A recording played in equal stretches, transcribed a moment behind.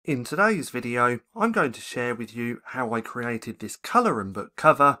In today's video, I'm going to share with you how I created this colouring book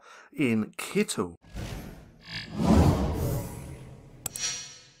cover in Kittl.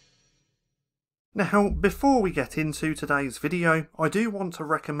 Now, before we get into today's video, I do want to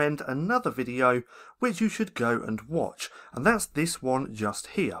recommend another video which you should go and watch, and that's this one just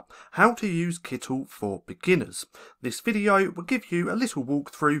here, how to use Kittl for beginners. This video will give you a little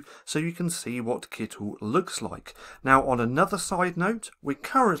walkthrough so you can see what Kittl looks like. Now, on another side note, we're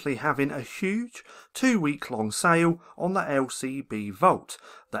currently having a huge 2-week-long sale on the LCB Vault.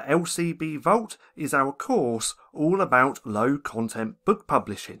 The LCB Vault is our course all about low content book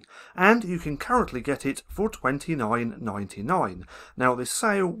publishing, and you can currently get it for $29.99. Now this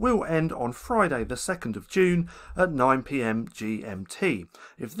sale will end on Friday the 2nd of June at 9 PM GMT.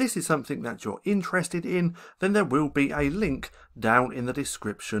 If this is something that you're interested in, then there will be a link down in the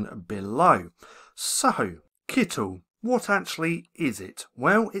description below. So, Kittl, what actually is it?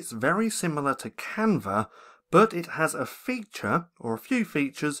 Well, it's very similar to Canva, but it has a feature, or a few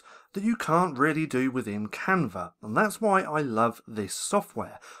features, that you can't really do within Canva, and that's why I love this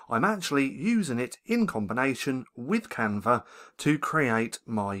software. I'm actually using it in combination with Canva to create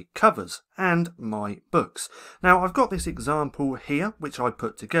my covers and my books. Now, I've got this example here, which I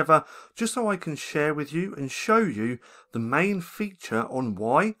put together, just so I can share with you and show you the main feature on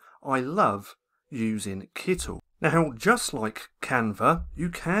why I love using Kittl. Now, just like Canva, you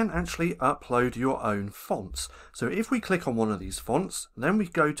can actually upload your own fonts. So if we click on one of these fonts, then we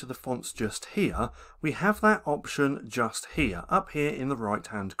go to the fonts just here, we have that option just here, up here in the right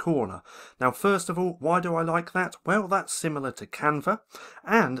hand corner. Now, first of all, why do I like that? Well, that's similar to Canva,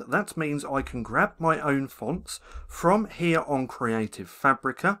 and that means I can grab my own fonts from here on Creative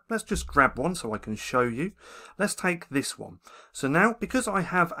Fabrica. Let's just grab one so I can show you. Let's take this one. So now, because I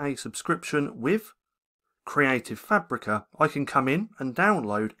have a subscription with Creative Fabrica, I can come in and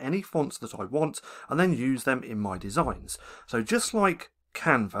download any fonts that I want and then use them in my designs. So just like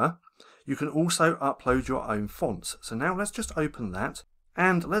Canva, you can also upload your own fonts. So now let's just open that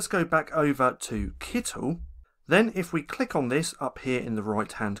and let's go back over to Kittl. Then if we click on this up here in the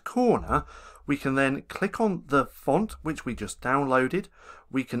right hand corner, we can then click on the font which we just downloaded.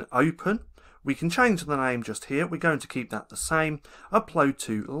 We can open. We can change the name just here. We're going to keep that the same. Upload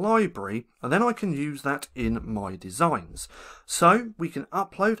to library, and then I can use that in my designs. So we can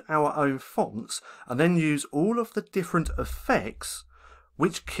upload our own fonts and then use all of the different effects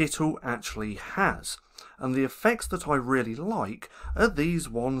which Kittl actually has. And the effects that I really like are these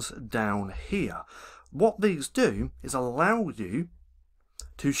ones down here. What these do is allow you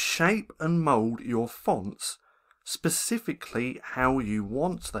to shape and mold your fonts specifically how you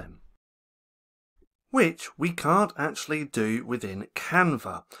want them, which we can't actually do within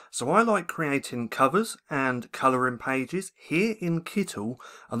Canva. So I like creating covers and colouring pages here in Kittl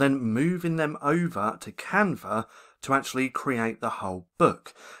and then moving them over to Canva to actually create the whole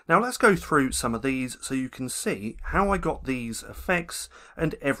book. Now let's go through some of these so you can see how I got these effects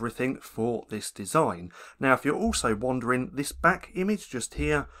and everything for this design. Now if you're also wondering, this back image just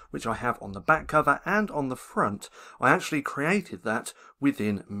here, which I have on the back cover and on the front, I actually created that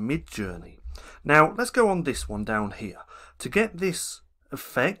within Midjourney. Now let's go on this one down here. To get this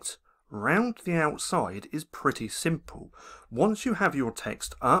effect round the outside is pretty simple. Once you have your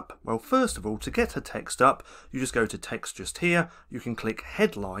text up, well, first of all, to get a text up, you just go to text just here, you can click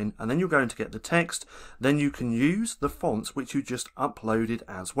headline, and then you're going to get the text. Then you can use the fonts which you just uploaded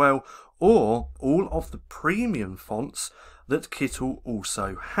as well, or all of the premium fonts that Kittl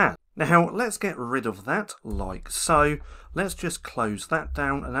also has. Now let's get rid of that like so. Let's just close that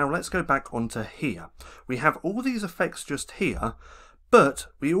down, and now let's go back onto here. We have all these effects just here, but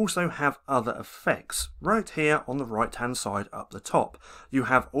we also have other effects right here on the right hand side up the top. You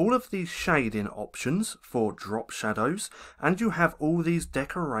have all of these shading options for drop shadows, and you have all these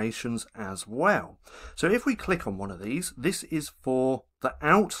decorations as well. So if we click on one of these, this is for the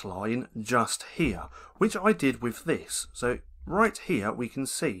outline just here, which I did with this. So right here we can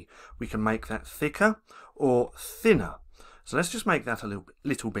see we can make that thicker or thinner. So let's just make that a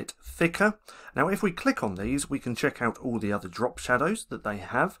little bit thicker. Now if we click on these, we can check out all the other drop shadows that they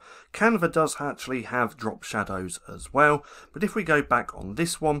have. Canva does actually have drop shadows as well, but if we go back on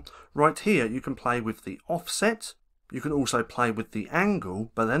this one, right here you can play with the offset. You can also play with the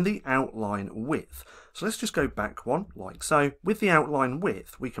angle, but then the outline width. So let's just go back one like so. With the outline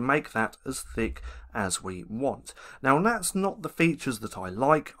width, we can make that as thick as we want. Now that's not the features that I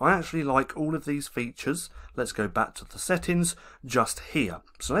like. I actually like all of these features. Let's go back to the settings just here.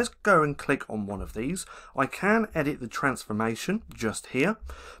 So let's go and click on one of these. I can edit the transformation just here,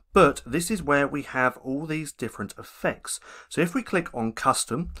 but this is where we have all these different effects. So if we click on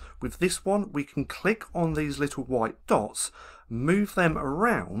custom, with this one we can click on these little white dots, move them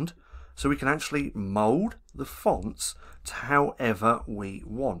around, so we can actually mold the fonts to however we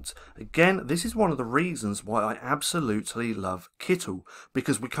want. Again, this is one of the reasons why I absolutely love Kittl,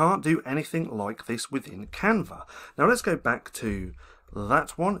 because we can't do anything like this within Canva. Now let's go back to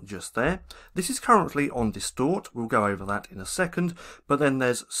that one just there. This is currently on distort. We'll go over that in a second. But then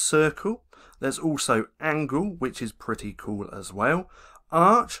there's circle. There's also angle, which is pretty cool as well.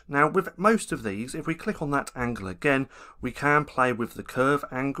 Arch. Now with most of these, if we click on that angle again, we can play with the curve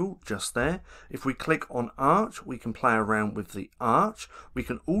angle just there. If we click on arch, we can play around with the arch. We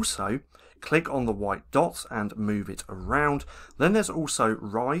can also click on the white dots and move it around. Then there's also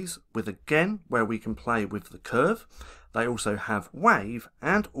rise, with again where we can play with the curve. They also have wave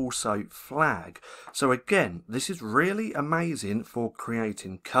and also flag. So again, this is really amazing for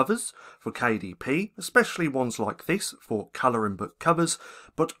creating covers for KDP, especially ones like this for colouring book covers,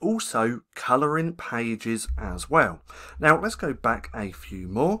 but also colouring pages as well. Now let's go back a few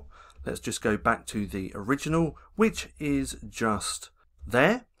more. Let's just go back to the original, which is just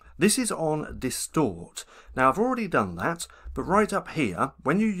there. This is on distort. Now I've already done that, but right up here,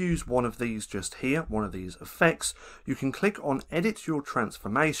 when you use one of these just here, one of these effects, you can click on edit your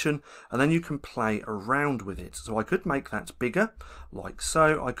transformation and then you can play around with it. So I could make that bigger, like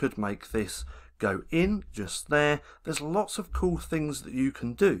so. I could make this go in just there. There's lots of cool things that you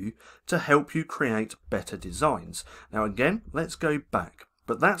can do to help you create better designs. Now again, let's go back.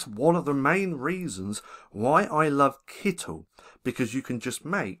 But that's one of the main reasons why I love Kittl, because you can just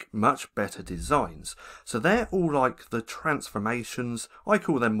make much better designs. So they're all like the transformations. I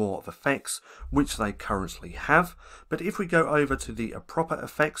call them more of effects, which they currently have. But if we go over to the proper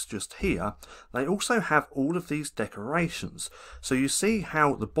effects just here, they also have all of these decorations. So you see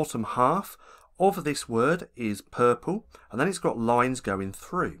how the bottom half of this word is purple, and then it's got lines going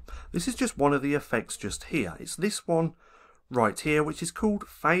through. This is just one of the effects just here. It's this one right here, which is called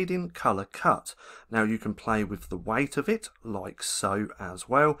fading color cut. Now you can play with the weight of it like so as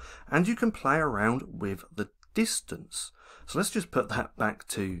well, and you can play around with the distance. So let's just put that back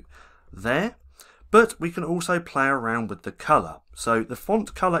to there. But we can also play around with the color. So the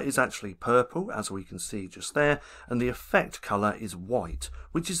font color is actually purple, as we can see just there, and the effect color is white,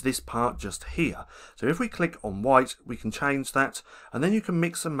 which is this part just here. So if we click on white, we can change that, and then you can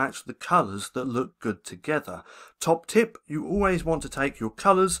mix and match the colors that look good together. Top tip, you always want to take your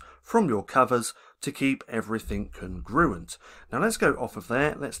colors from your covers to keep everything congruent. Now let's go off of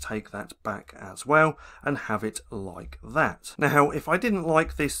there, let's take that back as well and have it like that. Now if I didn't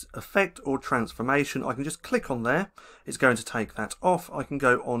like this effect or transformation, I can just click on there. It's going to take that off. I can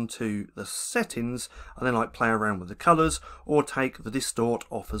go on to the settings and then like play around with the colors, or take the distort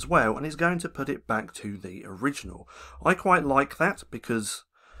off as well, and it's going to put it back to the original. I quite like that because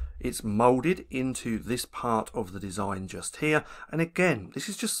it's molded into this part of the design just here. And again, this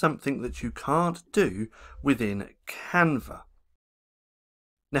is just something that you can't do within Canva.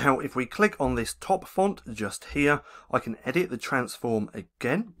 Now, if we click on this top font just here, I can edit the transform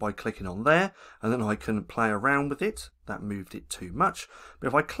again by clicking on there, and then I can play around with it. That moved it too much. But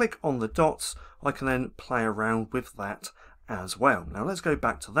if I click on the dots, I can then play around with that as well. Now let's go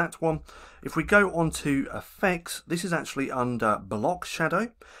back to that one. If we go on to effects, this is actually under block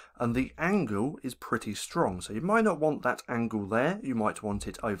shadow, and the angle is pretty strong. So you might not want that angle there, you might want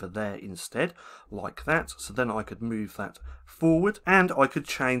it over there instead, like that. So then I could move that forward, and I could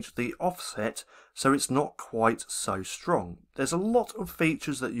change the offset so it's not quite so strong. There's a lot of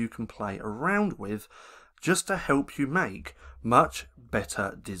features that you can play around with just to help you make much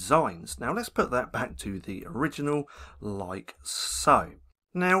better designs. Now let's put that back to the original like so.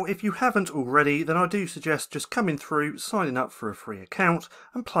 Now if you haven't already, then I do suggest just coming through, signing up for a free account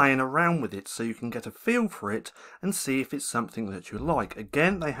and playing around with it so you can get a feel for it and see if it's something that you like.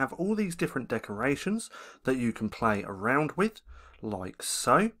 Again, they have all these different decorations that you can play around with like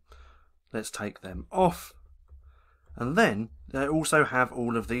so. Let's take them off. And then they also have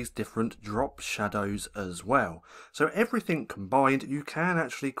all of these different drop shadows as well. So everything combined, you can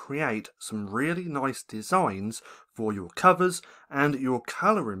actually create some really nice designs for your covers and your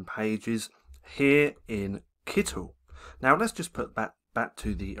colouring pages here in Kittl. Now let's just put that back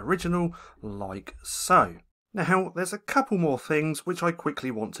to the original like so. Now, there's a couple more things which I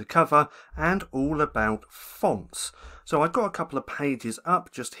quickly want to cover, and all about fonts. So I've got a couple of pages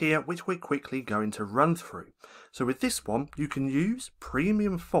up just here which we're quickly going to run through. So with this one, you can use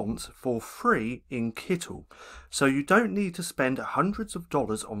premium fonts for free in Kittl. So you don't need to spend hundreds of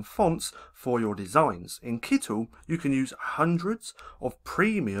dollars on fonts for your designs. In Kittl, you can use hundreds of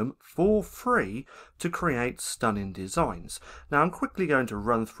premium for free to create stunning designs. Now I'm quickly going to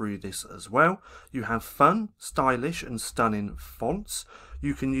run through this as well. You have fun, stylish and stunning fonts.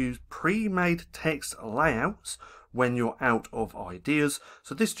 You can use pre-made text layouts when you're out of ideas.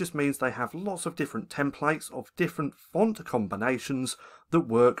 So this just means they have lots of different templates of different font combinations that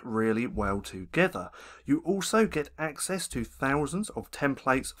work really well together. You also get access to thousands of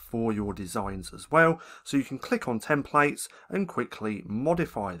templates for your designs as well, so you can click on templates and quickly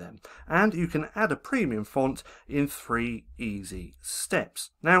modify them. And you can add a premium font in 3 easy steps.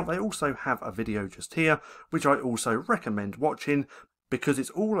 Now they also have a video just here which I also recommend watching, because it's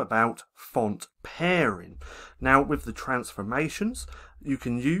all about font pairing. Now with the transformations, you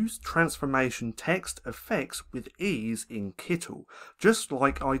can use transformation text effects with ease in Kittl, just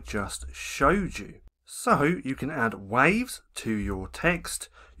like I just showed you. So you can add waves to your text,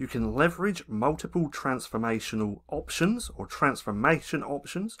 you can leverage multiple transformational options or transformation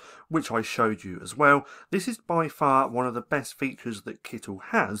options, which I showed you as well. This is by far one of the best features that Kittl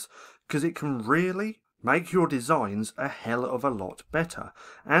has, because it can really make your designs a hell of a lot better,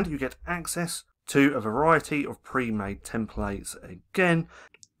 and you get access to a variety of pre-made templates again,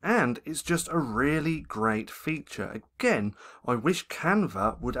 and it's just a really great feature. Again, I wish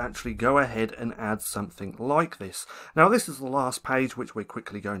Canva would actually go ahead and add something like this. Now this is the last page which we're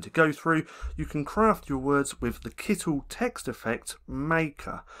quickly going to go through. You can craft your words with the Kittl text effect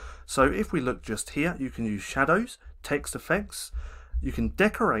maker. So if we look just here, you can use shadows, text effects, you can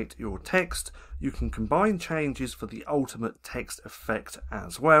decorate your text, you can combine changes for the ultimate text effect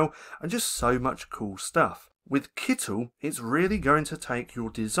as well, and just so much cool stuff. With Kittl, it's really going to take your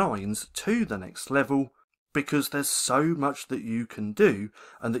designs to the next level, because there's so much that you can do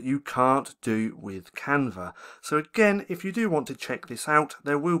and that you can't do with Canva. So again, if you do want to check this out,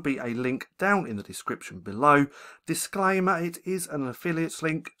 there will be a link down in the description below. Disclaimer, it is an affiliate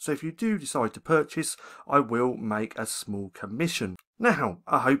link, so if you do decide to purchase, I will make a small commission. Now,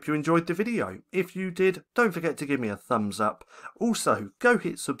 I hope you enjoyed the video. If you did, don't forget to give me a thumbs up. Also, go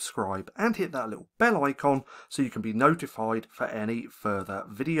hit subscribe and hit that little bell icon so you can be notified for any further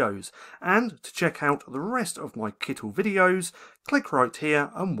videos. And to check out the rest of my Kittl videos, click right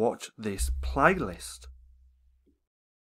here and watch this playlist.